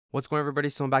What's going on, everybody?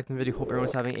 So I'm back in the video. Hope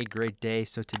everyone's having a great day.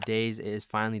 So today's is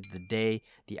finally the day.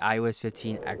 The iOS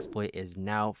 15 exploit is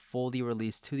now fully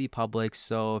released to the public.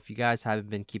 So if you guys haven't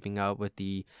been keeping up with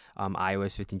the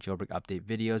iOS 15 jailbreak update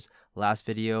videos, last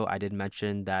video I did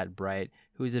mention that Bright,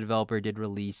 who is a developer, did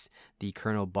release the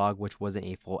kernel bug, which wasn't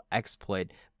a full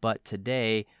exploit. But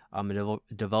today, a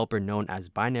developer known as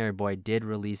Binary Boy did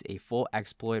release a full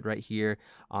exploit right here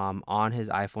on his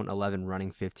iPhone 11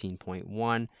 running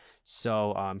 15.1.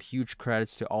 So huge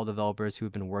credits to all developers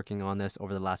who've been working on this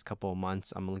over the last couple of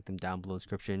months. I'm gonna link them down below in the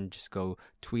description. Just go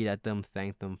tweet at them,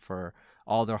 thank them for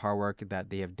all their hard work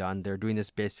that they have done. They're doing this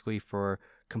basically for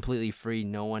completely free.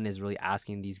 No one is really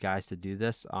asking these guys to do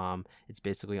this. It's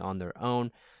basically on their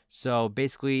own. So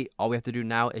basically, all we have to do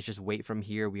now is just wait from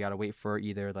here. We gotta wait for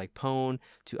either like Pwn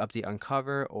to update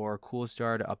Uncover or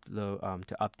Coolstar to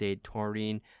update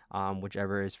Taurine,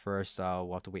 whichever is first.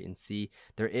 We'll have to wait and see.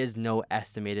 There is no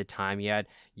estimated time yet.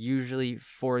 Usually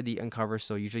for the Uncover,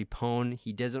 so usually Pwn,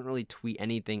 he doesn't really tweet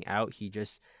anything out. He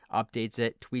just updates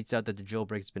it, tweets out that the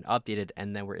jailbreak's been updated,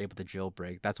 and then we're able to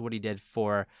jailbreak. That's what he did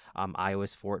for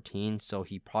iOS 14. So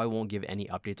he probably won't give any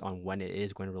updates on when it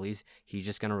is going to release. He's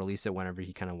just going to release it whenever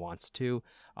he kind of wants to.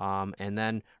 And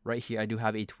then right here, I do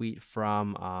have a tweet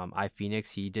from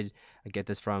iPhoenix. He did get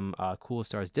this from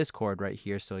Coolstar's Discord right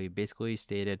here. So he basically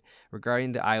stated,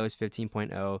 regarding the iOS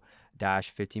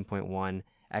 15.0-15.1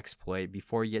 exploit,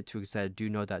 before you get too excited, do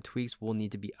know that tweaks will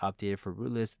need to be updated for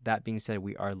root list. That being said,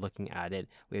 we are looking at it.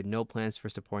 We have no plans for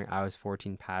supporting iOS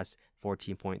 14 past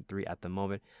 14.3 at the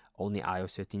moment, only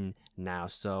iOS 15 now.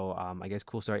 So I guess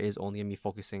Coolstar is only going to be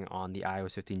focusing on the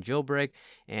iOS 15 jailbreak,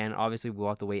 and obviously we'll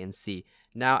have to wait and see.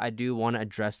 Now I do want to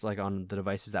address like on the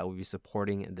devices that will be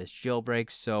supporting this jailbreak.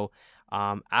 So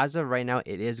as of right now,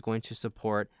 it is going to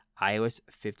support iOS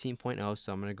 15.0.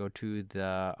 So I'm going to go to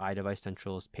the iDevice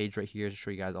Central's page right here to show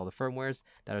you guys all the firmwares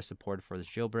that are supported for this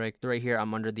jailbreak. So right here,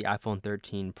 I'm under the iPhone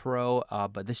 13 Pro,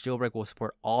 but this jailbreak will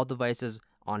support all devices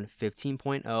on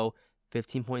 15.0,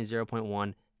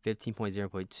 15.0.1,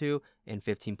 15.0.2, and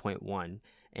 15.1.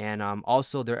 And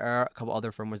also, there are a couple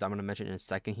other firmwares I'm going to mention in a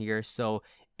second here. So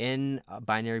in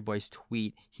Binary Boy's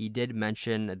tweet, he did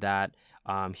mention that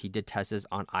he did test this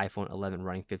on iPhone 11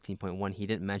 running 15.1. He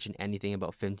didn't mention anything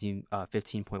about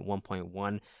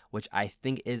 15.1.1, which I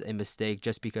think is a mistake,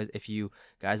 just because if you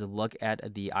guys look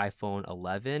at the iPhone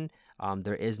 11,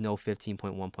 there is no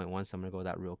 15.1.1. So I'm going to go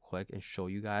that real quick and show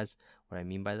you guys what I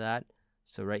mean by that.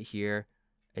 So right here,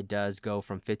 it does go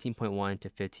from 15.1 to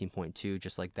 15.2,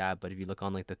 just like that. But if you look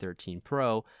on like the 13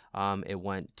 Pro, it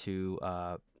went to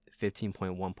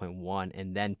 15.1.1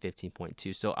 and then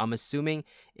 15.2. So I'm assuming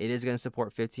it is going to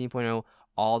support 15.0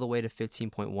 all the way to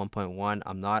 15.1.1.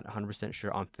 I'm not 100%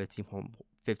 sure on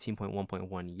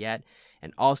 15.1.1 yet.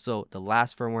 And also, the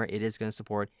last firmware it is going to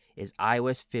support is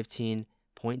iOS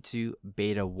 15.2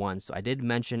 beta 1. So I did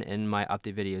mention in my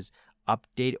update videos,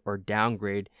 update or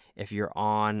downgrade if you're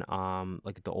on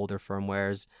like the older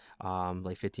firmwares,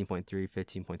 like 15.3,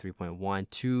 15.3.1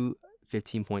 to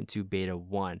 15.2 beta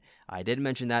 1. I did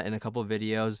mention that in a couple of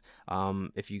videos.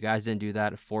 If you guys didn't do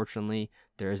that, fortunately,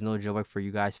 there is no jailbreak for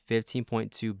you guys.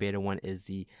 15.2 beta 1 is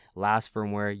the last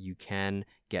firmware you can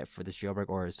get for this jailbreak,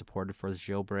 or is supported for this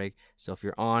jailbreak. So if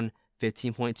you're on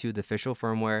 15.2, the official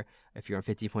firmware, if you're on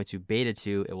 15.2 beta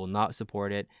 2, it will not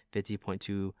support it.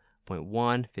 15.2.1,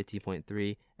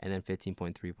 15.3, and then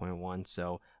 15.3.1.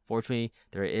 So fortunately,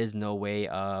 there is no way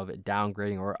of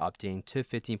downgrading or updating to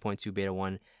 15.2 beta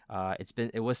 1.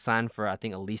 It was signed for I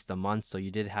think at least a month, so you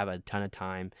did have a ton of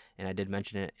time, and I did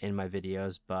mention it in my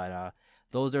videos. But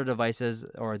those are devices,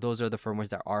 or those are the firmwares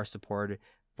that are supported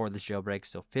for this jailbreak.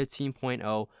 So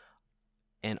 15.0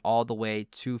 and all the way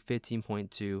to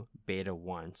 15.2 beta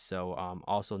 1. So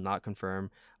also not confirmed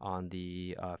on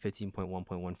the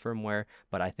 15.1.1 firmware,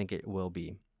 but I think it will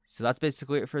be. So that's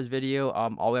basically it for this video.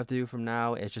 All we have to do from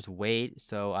now is just wait.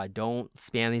 So don't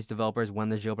spam these developers when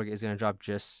the jailbreak is going to drop.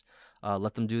 Just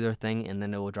let them do their thing, and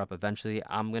then it will drop eventually.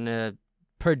 I'm going to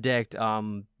predict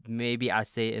maybe I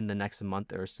say in the next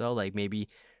month or so, like maybe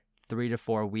 3 to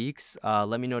 4 weeks.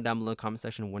 Let me know down below in the comment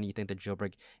section when you think the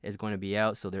jailbreak is going to be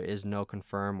out. So there is no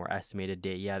confirmed or estimated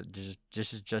date yet.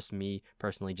 Just me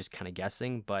personally just kind of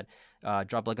guessing. But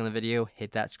drop a like on the video,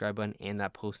 hit that subscribe button and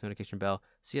that post notification bell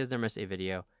so you guys never miss a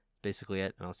video. That's basically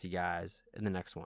it, and I'll see you guys in the next one.